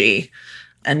energy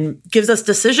and gives us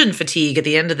decision fatigue at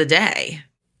the end of the day.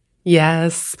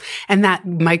 Yes. And that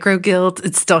micro guilt,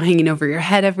 it's still hanging over your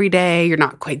head every day. You're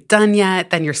not quite done yet.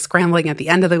 Then you're scrambling at the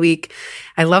end of the week.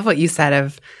 I love what you said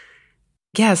of,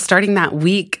 starting that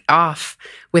week off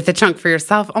with a chunk for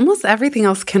yourself. Almost everything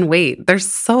else can wait. There's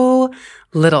so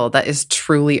little that is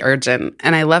truly urgent.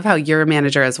 And I love how your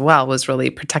manager as well was really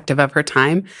protective of her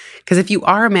time. Because if you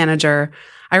are a manager,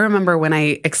 I remember when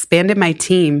I expanded my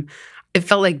team, It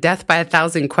felt like death by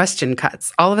 1,000 question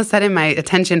cuts. All of a sudden, my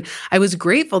attention, I was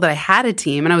grateful that I had a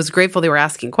team and I was grateful they were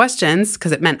asking questions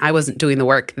because it meant I wasn't doing the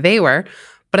work they were.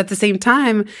 But at the same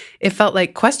time, it felt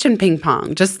like question ping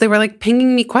pong. Just they were like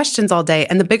pinging me questions all day.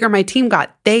 And the bigger my team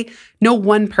got, no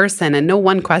one person and no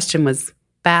one question was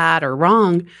bad or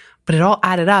wrong, but it all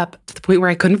added up to the point where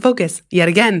I couldn't focus yet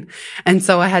again. And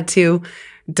so I had to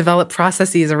develop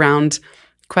processes around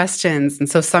questions. And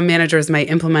so some managers might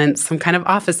implement some kind of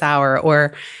office hour,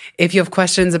 or if you have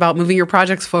questions about moving your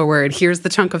projects forward, here's the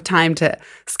chunk of time to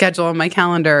schedule on my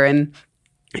calendar. And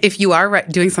if you are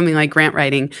doing something like grant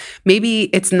writing, maybe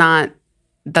it's not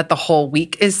that the whole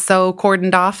week is so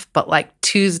cordoned off, but like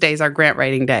Tuesdays are grant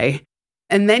writing day.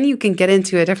 And then you can get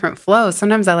into a different flow.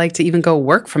 Sometimes I like to even go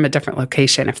work from a different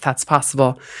location if that's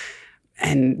possible,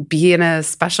 and be in a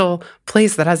special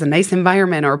place that has a nice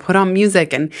environment, or put on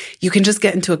music, and you can just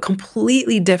get into a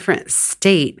completely different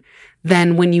state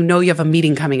than when you know you have a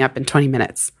meeting coming up in 20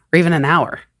 minutes or even an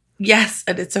hour. Yes.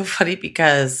 And it's so funny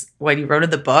because when you wrote in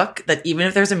the book that even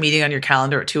if there's a meeting on your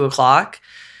calendar at 2:00,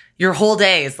 your whole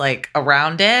day is like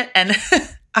around it. And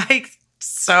I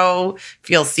so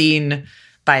feel seen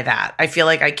by that. I feel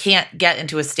like I can't get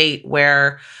into a state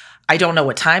where I don't know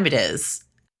what time it is.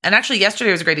 And actually,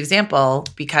 yesterday was a great example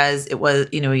because it was,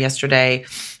 yesterday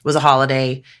was a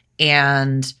holiday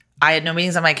and I had no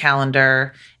meetings on my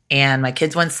calendar and my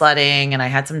kids went sledding and I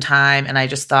had some time and I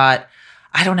just thought,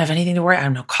 I don't have anything to worry. I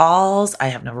have no calls. I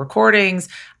have no recordings.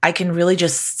 I can really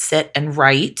just sit and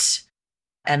write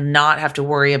and not have to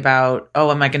worry about,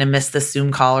 oh, am I going to miss this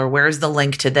Zoom call, or where's the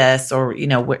link to this, or,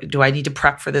 do I need to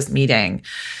prep for this meeting?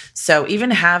 So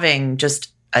even having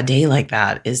just a day like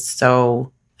that is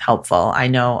so helpful. I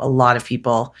know a lot of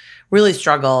people really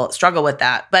struggle with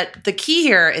that. But the key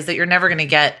here is that you're never going to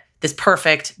get this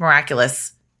perfect,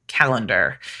 miraculous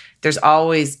calendar. There are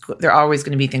always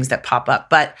going to be things that pop up.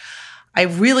 But I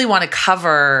really want to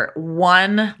cover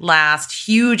one last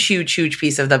huge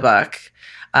piece of the book,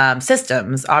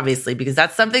 systems, obviously, because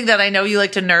that's something that I know you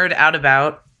like to nerd out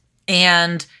about.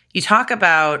 And you talk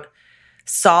about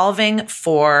solving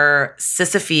for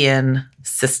Sisyphean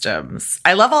systems.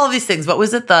 I love all of these things. What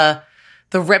was it? The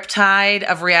riptide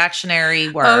of reactionary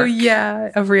work. Oh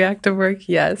yeah, of reactive work.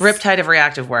 Yes, riptide of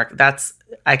reactive work.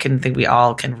 I can think we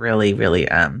all can really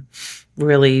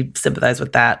sympathize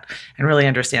with that and really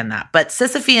understand that. But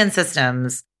Sisyphean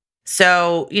systems.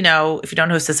 So, if you don't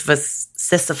know who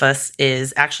Sisyphus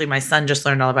is, actually my son just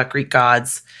learned all about Greek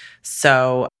gods,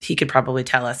 so he could probably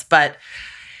tell us. But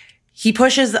he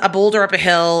pushes a boulder up a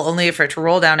hill only for it to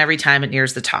roll down every time it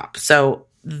nears the top. So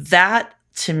that,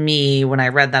 to me, when I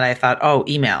read that, I thought, oh,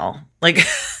 email. Like,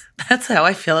 that's how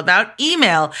I feel about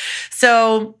email.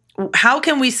 So how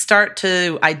can we start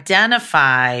to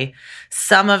identify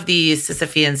some of these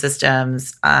Sisyphean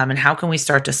systems, and how can we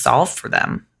start to solve for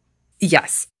them?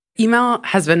 Yes. Email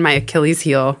has been my Achilles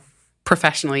heel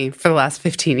professionally for the last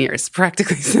 15 years,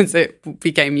 practically since it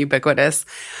became ubiquitous,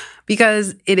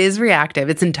 because it is reactive.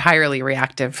 It's entirely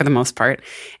reactive for the most part,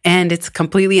 and it's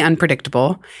completely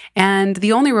unpredictable. And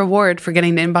the only reward for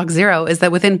getting to inbox zero is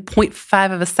that within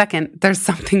 0.5 of a second, there's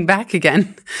something back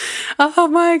again. Oh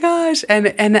my gosh.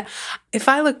 And if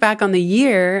I look back on the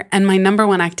year and my number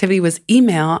one activity was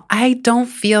email, I don't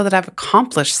feel that I've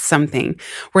accomplished something.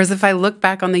 Whereas if I look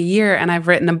back on the year and I've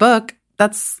written a book,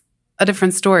 that's a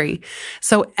different story.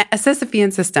 So a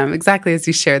Sisyphean system, exactly as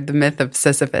you shared the myth of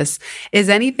Sisyphus, is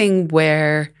anything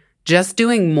where just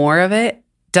doing more of it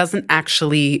doesn't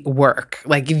actually work.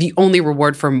 Like the only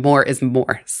reward for more is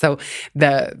more. So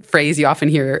the phrase you often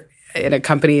hear in a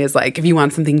company is like, if you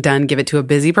want something done, give it to a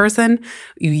busy person.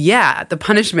 Yeah, the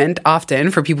punishment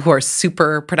often for people who are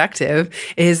super productive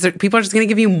is that people are just going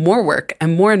to give you more work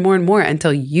and more and more and more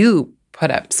until you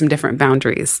put up some different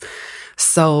boundaries.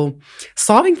 So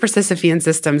solving for Sisyphean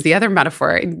systems, the other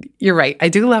metaphor, you're right. I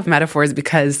do love metaphors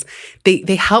because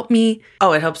they help me.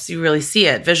 Oh, it helps you really see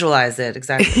it, visualize it.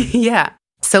 Exactly. Yeah.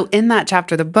 So in that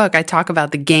chapter of the book, I talk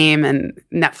about the game, and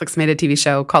Netflix made a TV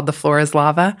show called The Floor is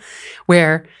Lava,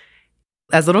 where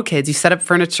as little kids, you set up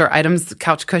furniture items,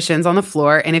 couch cushions on the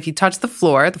floor, and if you touch the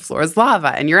floor is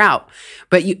lava and you're out.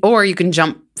 Or you can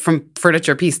jump from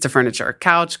furniture piece to furniture,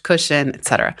 couch, cushion,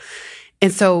 etc.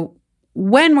 And so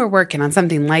when we're working on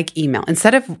something like email,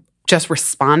 instead of just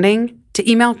responding to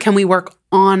email, can we work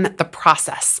on the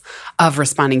process of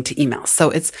responding to emails? So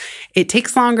it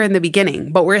takes longer in the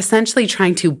beginning, but we're essentially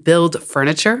trying to build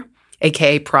furniture,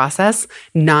 aka process,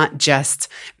 not just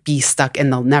be stuck in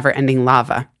the never-ending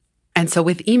lava. And so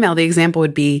with email, the example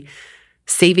would be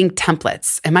saving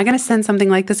templates. Am I going to send something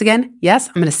like this again? Yes,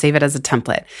 I'm going to save it as a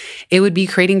template. It would be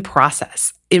creating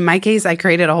process. In my case, I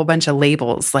created a whole bunch of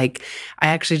labels. Like I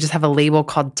actually just have a label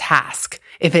called task.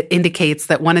 If it indicates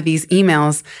that one of these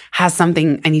emails has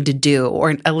something I need to do,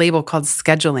 or a label called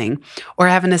scheduling, or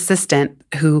I have an assistant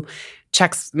who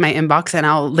checks my inbox and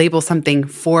I'll label something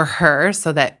for her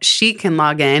so that she can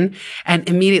log in and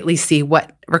immediately see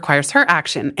what requires her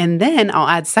action. And then I'll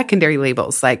add secondary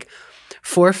labels like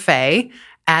for Faye,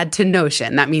 add to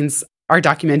Notion. That means our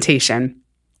documentation.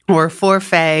 Or for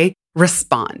Faye,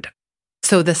 respond.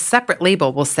 So the separate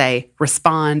label will say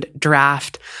respond,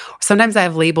 draft. Sometimes I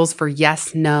have labels for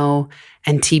yes, no,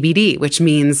 and TBD, which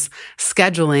means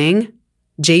scheduling,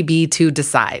 JB to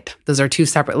decide. Those are two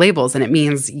separate labels. And it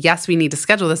means, yes, we need to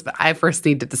schedule this, but I first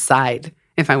need to decide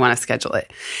if I want to schedule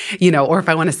it, or if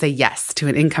I want to say yes to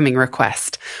an incoming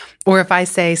request. Or if I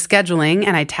say scheduling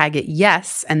and I tag it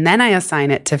yes, and then I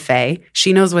assign it to Faye,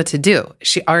 she knows what to do.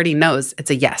 She already knows it's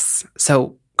a yes.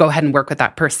 So go ahead and work with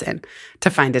that person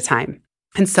to find a time.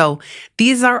 And so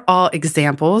these are all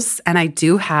examples. And I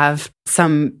do have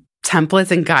some templates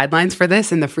and guidelines for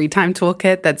this in the free time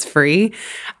toolkit that's free,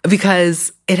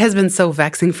 because it has been so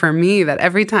vexing for me that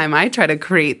every time I try to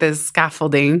create this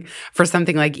scaffolding for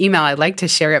something like email, I'd like to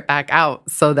share it back out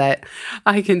so that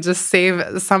I can just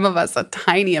save some of us a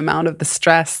tiny amount of the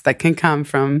stress that can come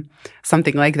from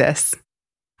something like this.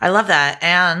 I love that.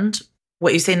 And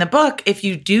what you say in the book, if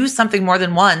you do something more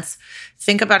than once,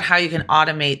 think about how you can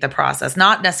automate the process,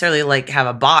 not necessarily like have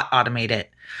a bot automate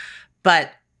it,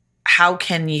 but how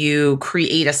can you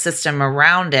create a system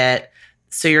around it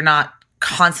so you're not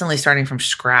constantly starting from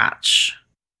scratch?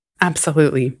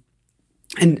 Absolutely.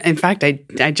 And in fact,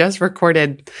 I just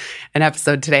recorded an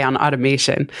episode today on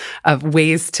automation of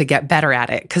ways to get better at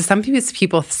it. Because some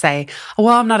people say, oh,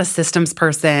 well, I'm not a systems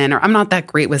person, or I'm not that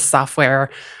great with software.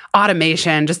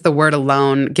 Automation, just the word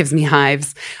alone gives me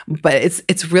hives. But it's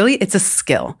a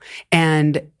skill.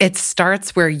 And it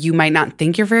starts where you might not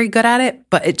think you're very good at it,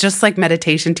 but it just like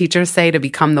meditation teachers say, to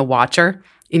become the watcher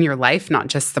in your life, not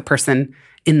just the person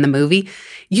in the movie.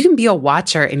 You can be a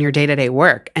watcher in your day-to-day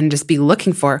work and just be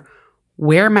looking for,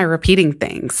 where am I repeating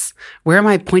things? Where am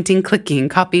I pointing, clicking,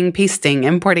 copying, pasting,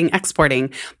 importing,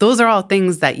 exporting? Those are all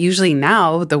things that usually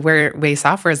now, the way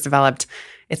software is developed,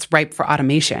 it's ripe for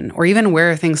automation. Or even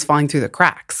where are things falling through the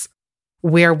cracks?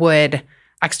 Where would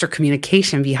extra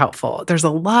communication be helpful? There's a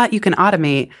lot you can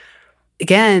automate.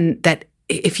 Again, that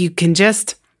if you can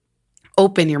just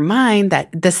open your mind that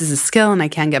this is a skill and I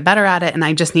can get better at it and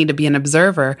I just need to be an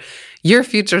observer, your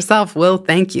future self will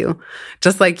thank you.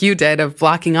 Just like you did of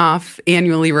blocking off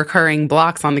annually recurring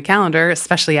blocks on the calendar,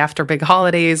 especially after big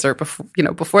holidays or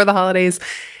before the holidays.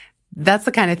 That's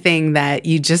the kind of thing that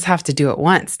you just have to do it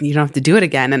once. You don't have to do it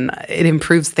again, and it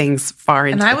improves things far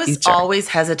into the future. And I was always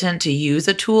hesitant to use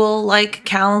a tool like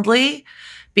Calendly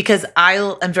because I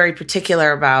am very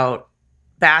particular about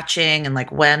batching and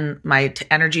like when my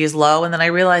energy is low. And then I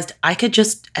realized I could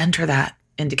just enter that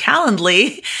into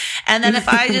Calendly. And then if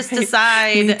I just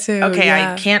decide,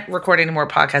 I can't record any more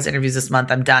podcast interviews this month,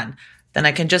 I'm done. Then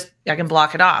I can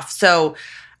block it off. So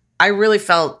I really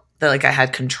felt that like I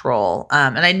had control.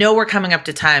 And I know we're coming up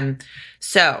to time.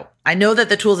 So I know that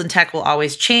the tools in tech will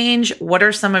always change. What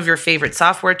are some of your favorite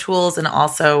software tools? And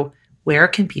also, where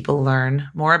can people learn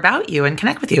more about you and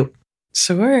connect with you?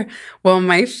 Sure. Well,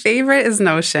 my favorite is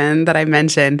Notion that I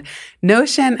mentioned.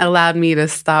 Notion allowed me to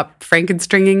stop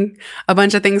Frankenstringing a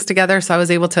bunch of things together. So I was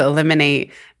able to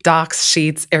eliminate Docs,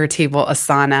 Sheets, Airtable,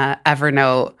 Asana,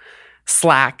 Evernote,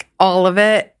 Slack, all of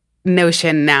it.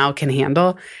 Notion now can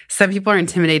handle. Some people are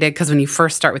intimidated because when you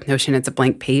first start with Notion, it's a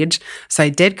blank page. So I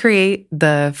did create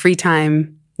the free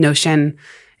time Notion.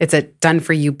 It's a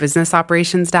done-for-you business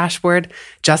operations dashboard,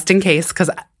 just in case, because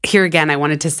here again, I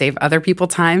wanted to save other people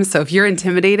time. So if you're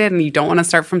intimidated and you don't want to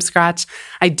start from scratch,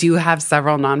 I do have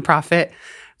several nonprofits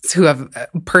who have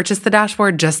purchased the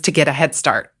dashboard just to get a head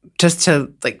start, just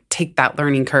to like take that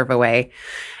learning curve away.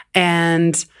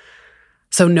 And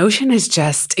so Notion is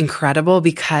just incredible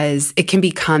because it can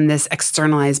become this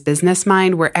externalized business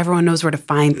mind where everyone knows where to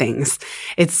find things.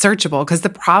 It's searchable because the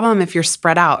problem if you're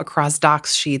spread out across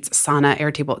Docs, Sheets, Asana,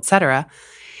 Airtable, etc.,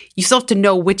 you still have to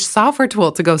know which software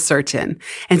tool to go search in.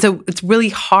 And so it's really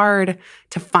hard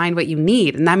to find what you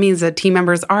need. And that means that team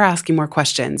members are asking more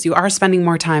questions. You are spending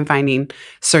more time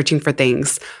searching for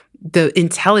things. The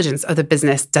intelligence of the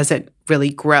business doesn't really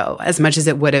grow as much as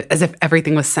it would as if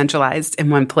everything was centralized in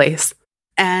one place.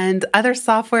 And other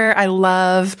software I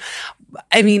love,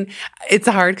 I mean, it's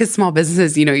hard because small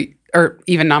businesses, or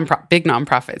even big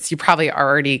nonprofits, you probably are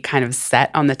already kind of set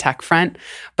on the tech front.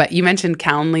 But you mentioned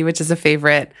Calendly, which is a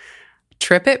favorite.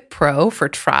 TripIt Pro for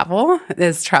travel,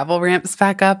 as travel ramps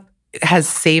back up, has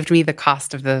saved me the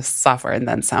cost of the software and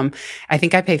then some. I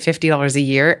think I pay $50 a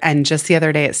year. And just the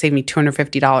other day, it saved me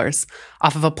 $250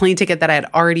 off of a plane ticket that I had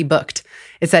already booked.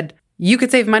 It said, you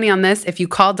could save money on this if you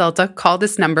call Delta, call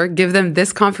this number, give them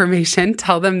this confirmation,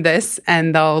 tell them this,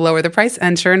 and they'll lower the price.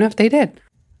 And sure enough, they did.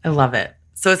 I love it.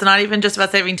 So it's not even just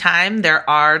about saving time. There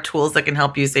are tools that can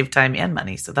help you save time and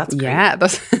money. So that's great. Yeah,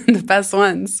 those are the best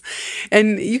ones.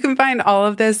 And you can find all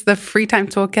of this, the free time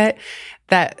toolkit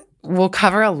that will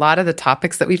cover a lot of the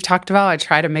topics that we've talked about. I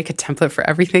try to make a template for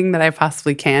everything that I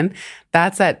possibly can.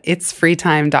 That's at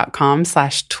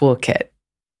itsfreetime.com/toolkit.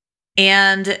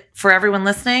 And for everyone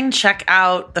listening, check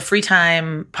out the Free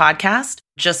Time podcast.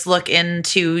 Just look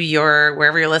into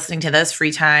wherever you're listening to this,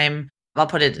 Free Time. I'll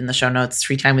put it in the show notes,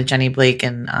 Free Time with Jenny Blake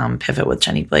and Pivot with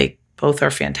Jenny Blake. Both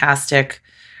are fantastic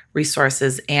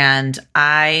resources. And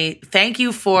I thank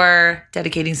you for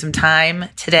dedicating some time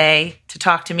today to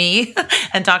talk to me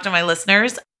and talk to my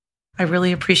listeners. I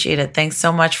really appreciate it. Thanks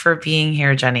so much for being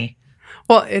here, Jenny.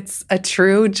 Well, it's a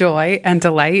true joy and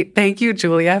delight. Thank you,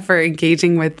 Julia, for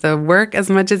engaging with the work as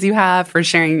much as you have, for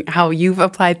sharing how you've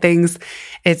applied things.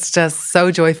 It's just so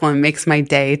joyful and makes my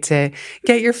day to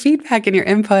get your feedback and your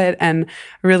input. And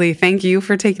really, thank you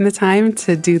for taking the time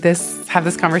to do this, have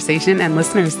this conversation. And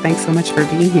listeners, thanks so much for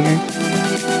being here.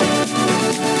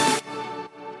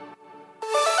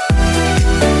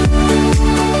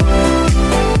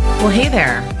 Well, hey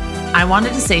there. I wanted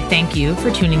to say thank you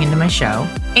for tuning into my show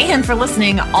and for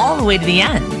listening all the way to the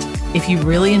end. If you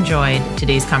really enjoyed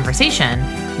today's conversation,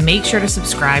 make sure to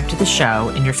subscribe to the show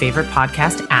in your favorite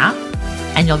podcast app,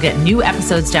 and you'll get new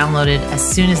episodes downloaded as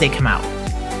soon as they come out.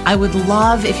 I would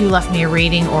love if you left me a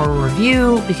rating or a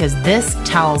review, because this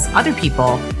tells other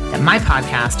people that my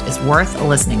podcast is worth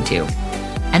listening to.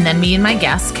 And then me and my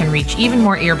guests can reach even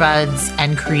more earbuds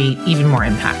and create even more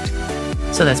impact.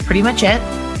 So that's pretty much it.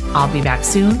 I'll be back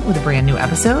soon with a brand new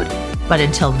episode. But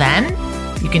until then,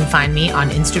 you can find me on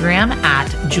Instagram at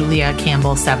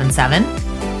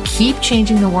JuliaCampbell77. Keep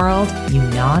changing the world, you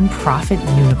nonprofit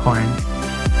unicorn.